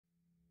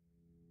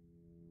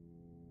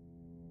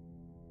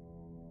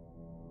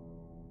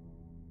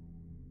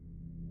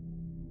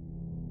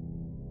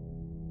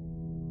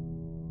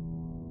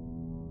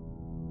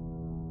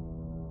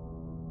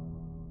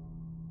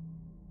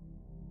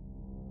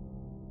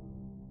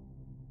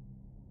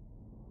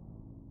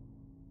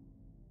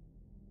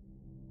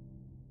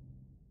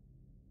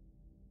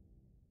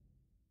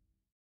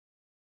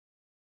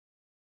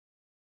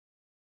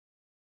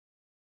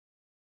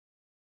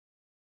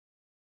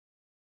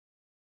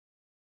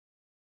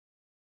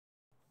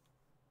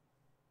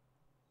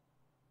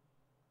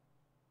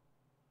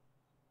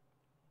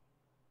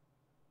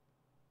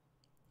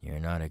You're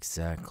not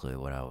exactly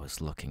what I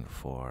was looking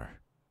for,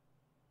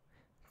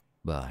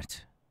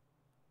 but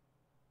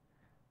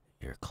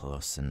you're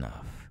close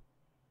enough.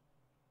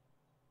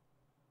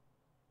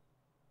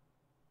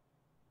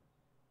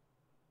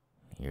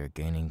 You're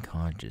gaining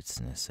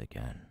consciousness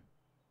again.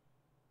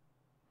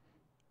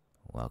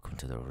 Welcome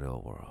to the real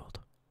world.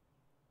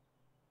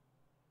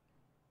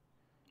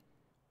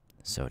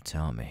 So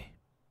tell me,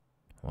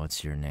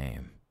 what's your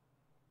name?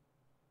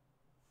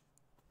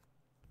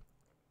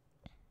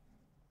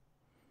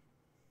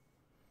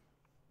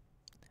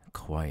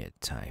 Quiet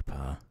type,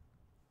 huh?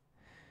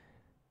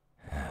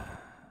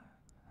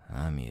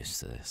 I'm used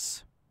to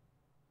this.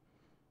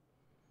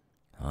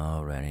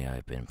 Already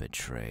I've been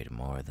betrayed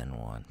more than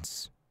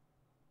once.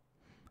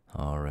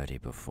 Already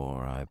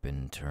before I've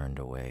been turned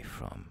away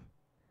from.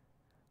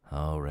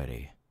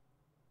 Already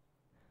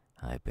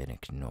I've been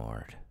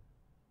ignored.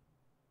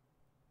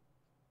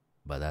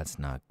 But that's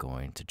not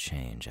going to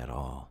change at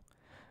all.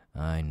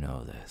 I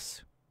know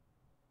this.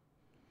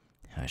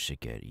 I should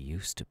get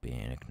used to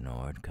being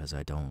ignored because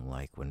I don't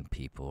like when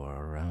people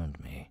are around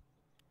me.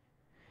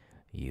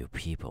 You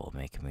people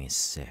make me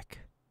sick.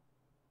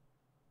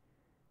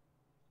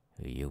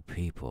 You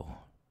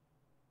people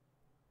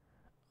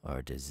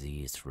are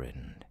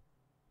disease-ridden,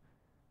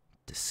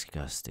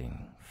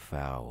 disgusting,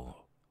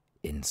 foul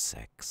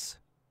insects.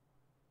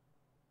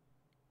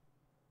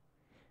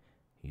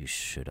 You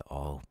should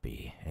all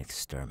be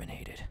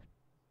exterminated.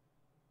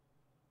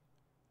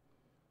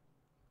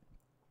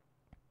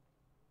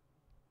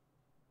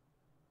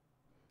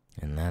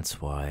 And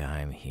that's why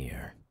I'm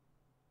here.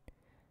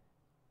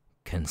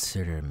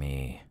 Consider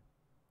me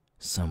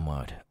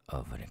somewhat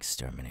of an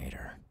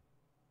exterminator.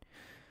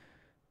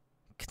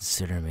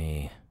 Consider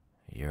me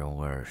your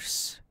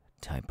worst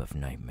type of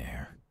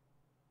nightmare.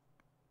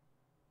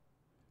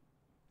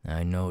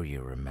 I know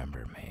you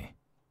remember me.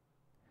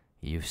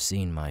 You've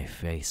seen my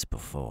face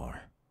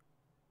before.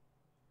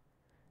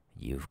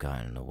 You've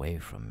gotten away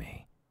from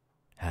me,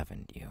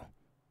 haven't you?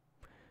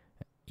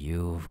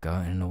 You've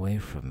gotten away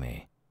from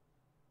me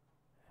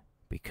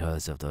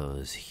because of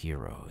those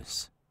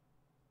heroes.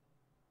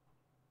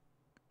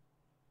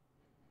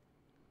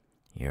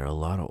 You're a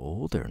lot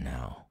older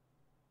now,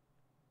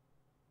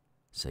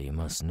 so you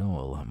must know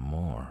a lot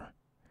more.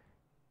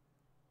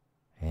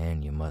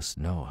 And you must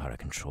know how to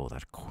control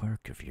that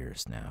quirk of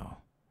yours now.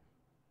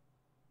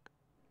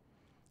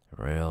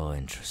 Real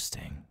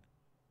interesting.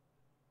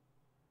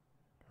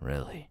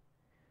 Really,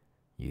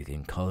 you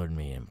can color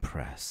me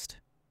impressed.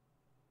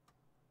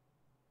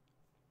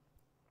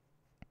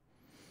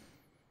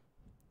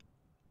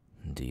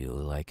 Do you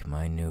like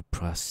my new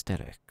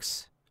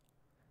prosthetics?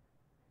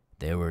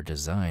 They were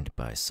designed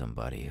by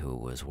somebody who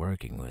was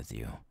working with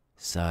you,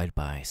 side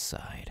by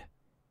side.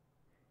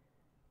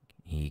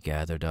 He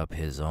gathered up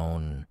his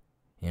own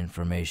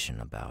information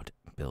about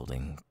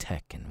building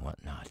tech and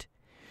whatnot,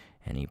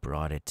 and he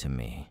brought it to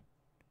me.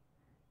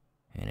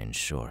 And in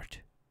short,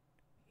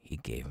 he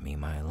gave me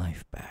my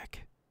life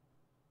back.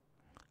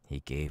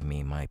 He gave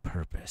me my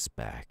purpose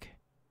back.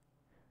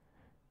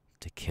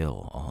 To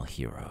kill all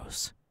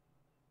heroes.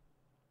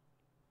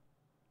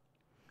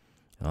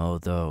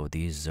 Although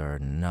these are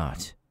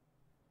not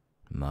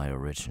my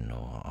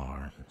original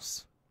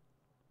arms,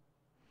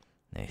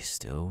 they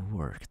still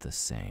work the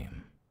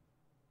same.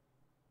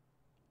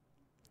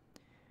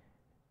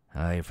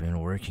 I've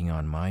been working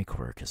on my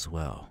quirk as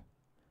well,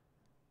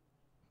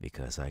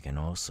 because I can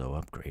also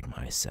upgrade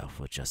myself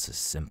with just a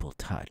simple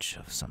touch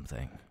of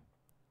something,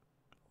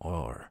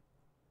 or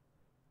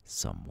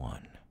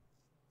someone.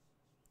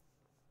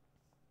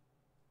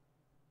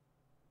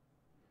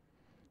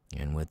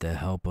 And with the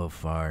help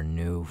of our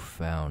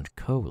newfound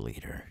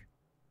co-leader,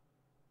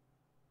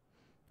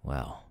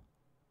 well,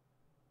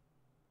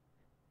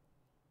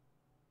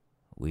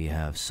 we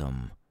have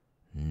some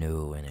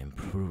new and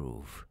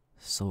improved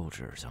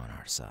soldiers on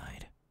our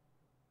side.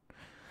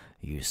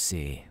 You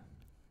see,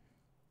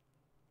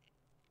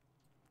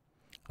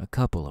 a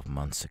couple of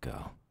months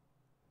ago,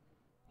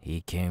 he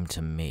came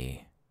to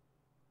me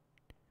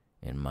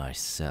in my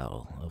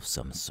cell of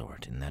some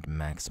sort in that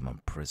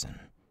maximum prison.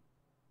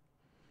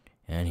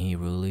 And he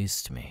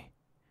released me,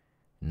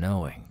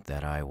 knowing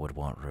that I would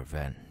want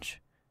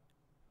revenge.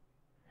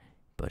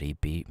 But he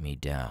beat me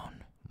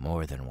down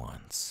more than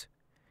once,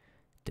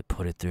 to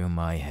put it through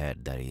my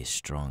head that he's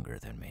stronger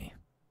than me.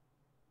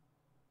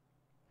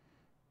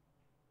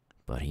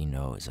 But he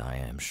knows I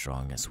am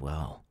strong as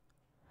well.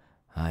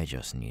 I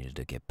just needed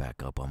to get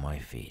back up on my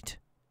feet.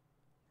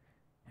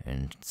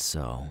 And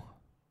so,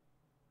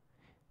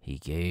 he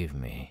gave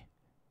me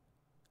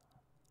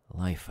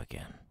life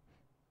again.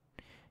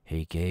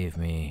 He gave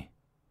me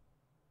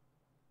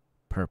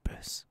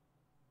purpose.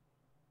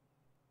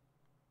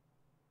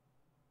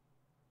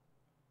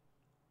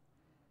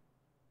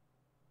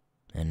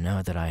 And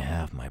now that I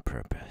have my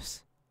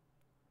purpose,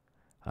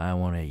 I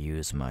want to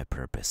use my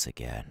purpose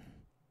again.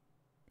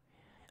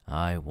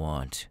 I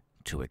want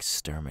to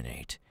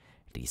exterminate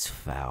these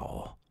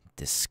foul,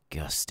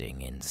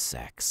 disgusting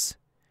insects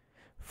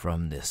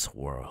from this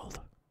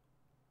world.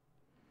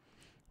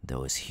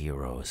 Those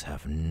heroes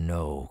have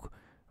no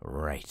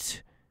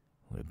right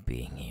with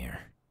being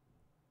here.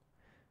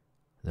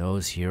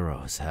 Those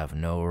heroes have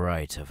no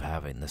right of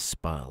having the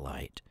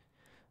spotlight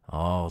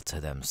all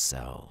to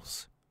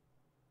themselves.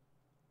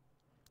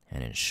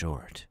 And in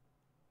short,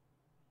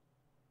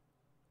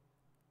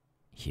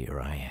 here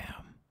I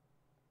am.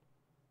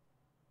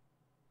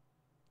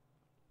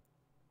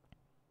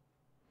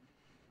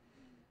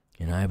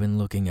 And I've been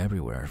looking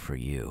everywhere for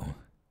you.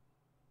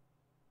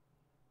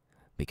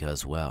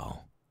 Because,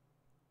 well,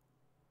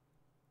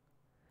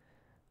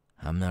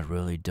 I'm not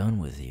really done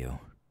with you.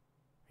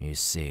 You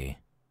see,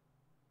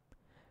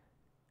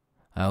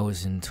 I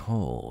wasn't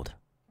told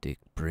to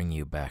bring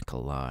you back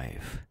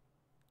alive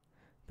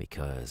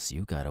because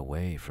you got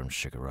away from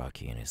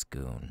Shigaraki and his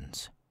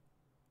goons.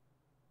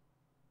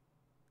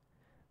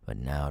 But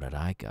now that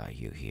I got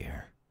you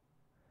here,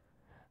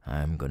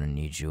 I'm gonna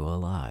need you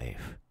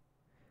alive.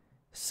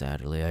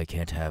 Sadly, I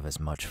can't have as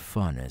much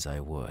fun as I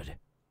would.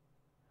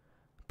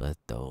 But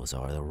those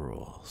are the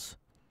rules,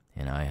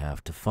 and I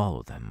have to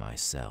follow them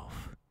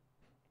myself.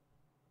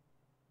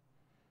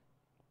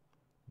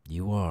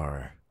 You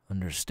are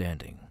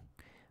understanding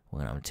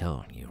what I'm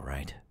telling you,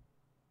 right?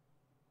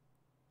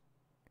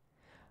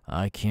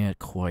 I can't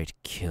quite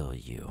kill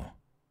you,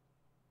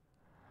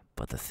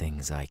 but the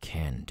things I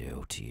can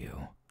do to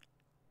you,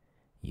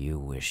 you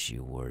wish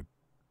you would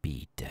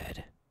be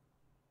dead.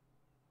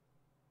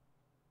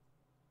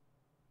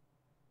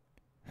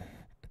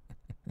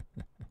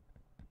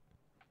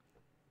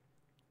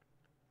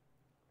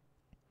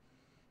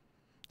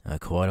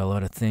 Quite a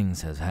lot of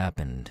things has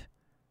happened.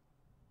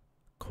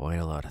 Quite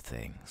a lot of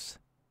things.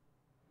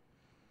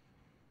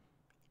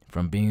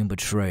 From being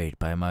betrayed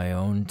by my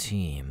own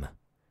team,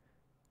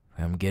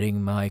 from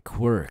getting my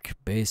quirk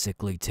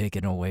basically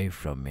taken away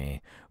from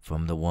me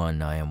from the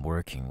one I am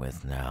working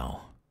with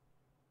now,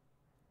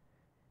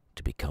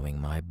 to becoming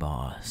my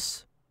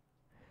boss,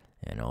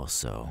 and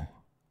also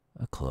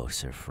a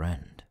closer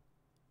friend.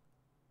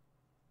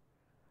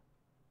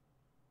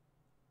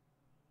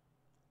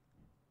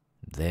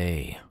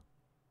 They,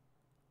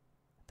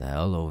 the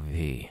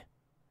LOV,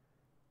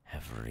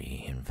 have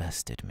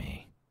reinvested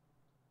me.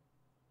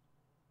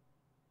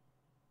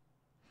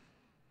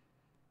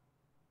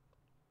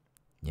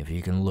 If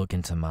you can look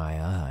into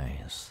my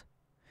eyes,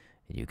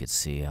 you could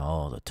see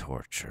all the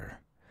torture,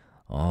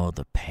 all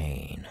the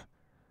pain,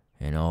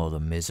 and all the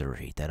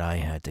misery that I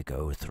had to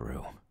go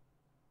through.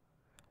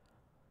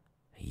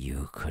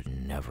 You could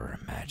never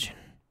imagine.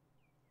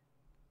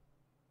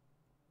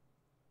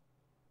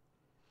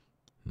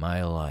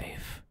 My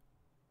life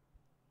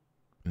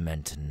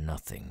meant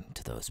nothing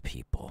to those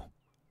people.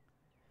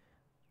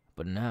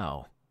 But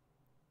now,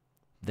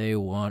 they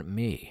want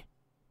me,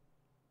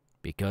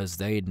 because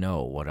they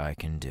know what I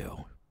can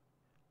do.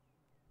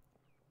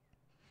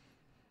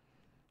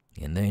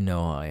 And they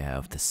know I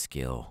have the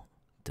skill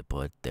to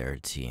put their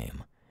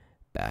team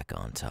back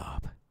on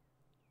top.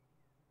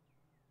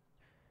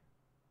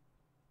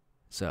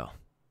 So,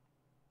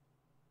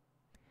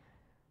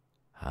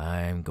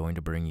 I'm going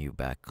to bring you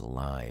back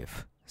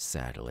alive,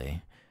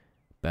 sadly,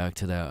 back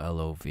to that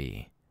LOV,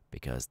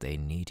 because they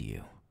need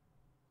you.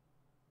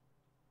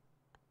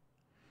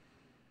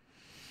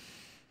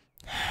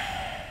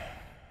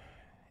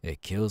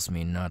 It kills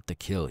me not to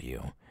kill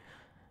you,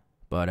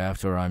 but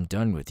after I'm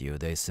done with you,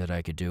 they said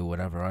I could do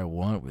whatever I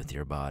want with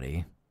your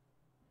body,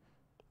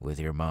 with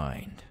your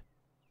mind.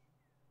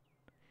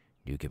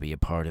 You could be a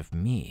part of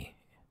me.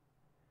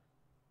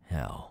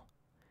 Hell,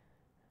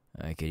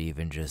 I could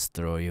even just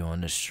throw you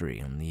on the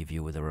street and leave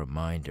you with a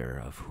reminder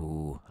of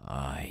who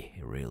I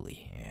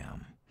really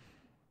am.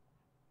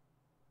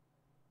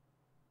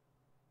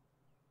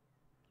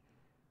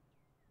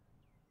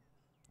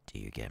 Do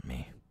you get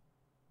me?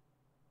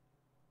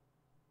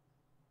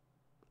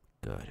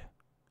 Good.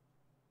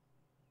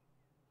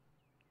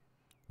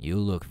 You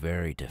look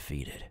very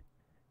defeated.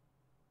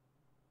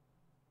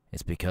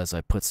 It's because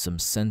I put some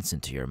sense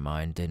into your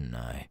mind, didn't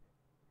I?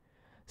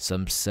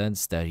 Some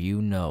sense that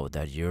you know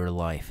that your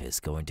life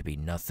is going to be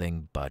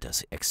nothing but an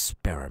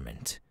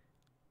experiment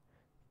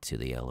to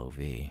the LOV.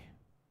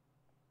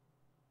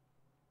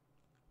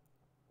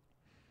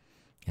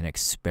 An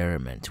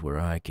experiment where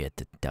I get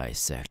to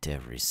dissect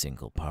every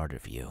single part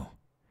of you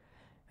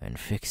and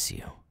fix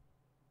you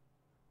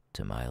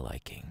to my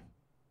liking.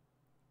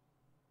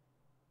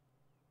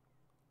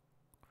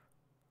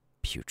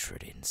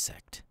 Putrid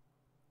insect.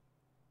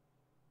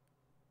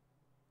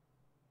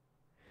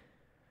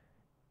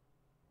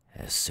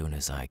 As soon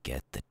as I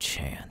get the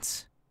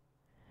chance,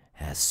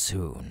 as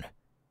soon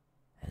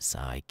as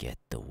I get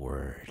the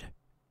word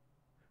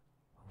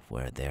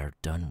where they're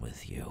done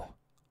with you,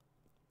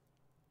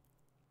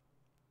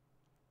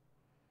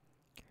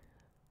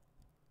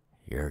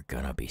 you're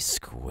gonna be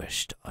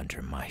squished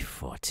under my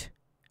foot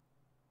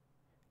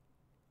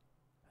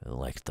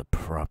like the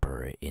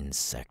proper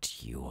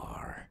insect you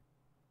are.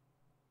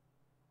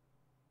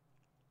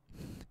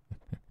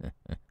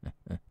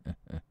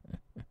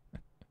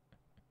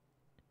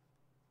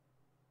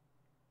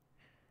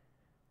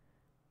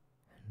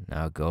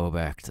 Now go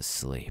back to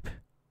sleep,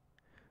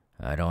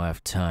 I don't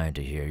have time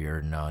to hear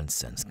your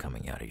nonsense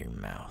coming out of your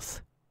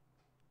mouth.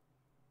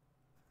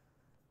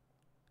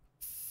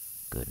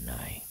 Good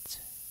night.